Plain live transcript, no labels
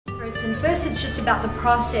First it's just about the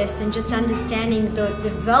process and just understanding the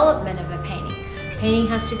development of a painting. Painting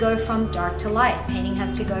has to go from dark to light. Painting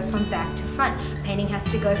has to go from back to front. Painting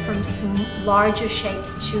has to go from larger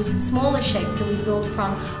shapes to smaller shapes. So we build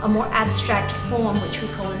from a more abstract form, which we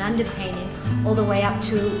call an underpainting, all the way up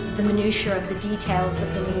to the minutiae of the details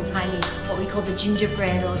of the little tiny, what we call the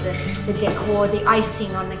gingerbread or the decor, the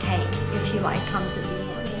icing on the cake, if you like, comes at the end.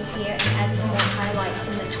 In here and add some more highlights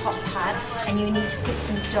in the top part, and you need to put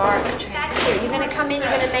some dark back here. You're going to come in, you're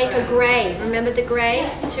going to make a grey. Remember the grey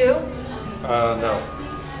too? No.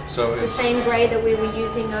 So the same grey that we were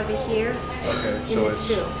using over here. Okay, in so the it's...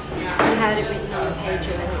 two. You had it written on the page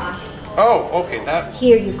already. Oh, okay, that...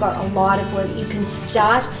 Here you've got a lot of work. You can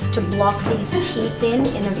start to block these teeth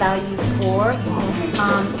in a value 4.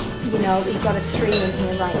 You know, you've got a 3 in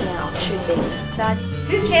here right now. It should be.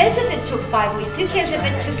 Who cares if it took 5 weeks? Who cares if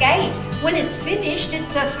it took 8? When it's finished,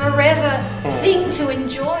 it's a forever thing to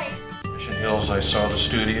enjoy. Mission Hills, I saw the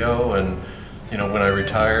studio, and you know, when I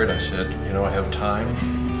retired, I said, you know, I have time,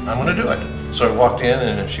 I'm going to do it. So I walked in,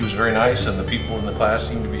 and she was very nice, and the people in the class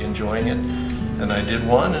seemed to be enjoying it. And I did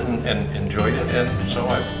one and enjoyed it, and so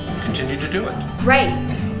I continued to do it. Great.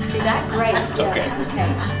 See that? Great. Okay. Okay.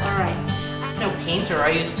 All right. I'm no painter.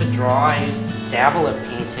 I used to draw. I used to dabble at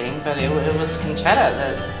painting, but it was Concetta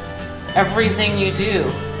that everything you do,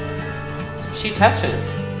 she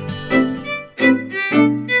touches.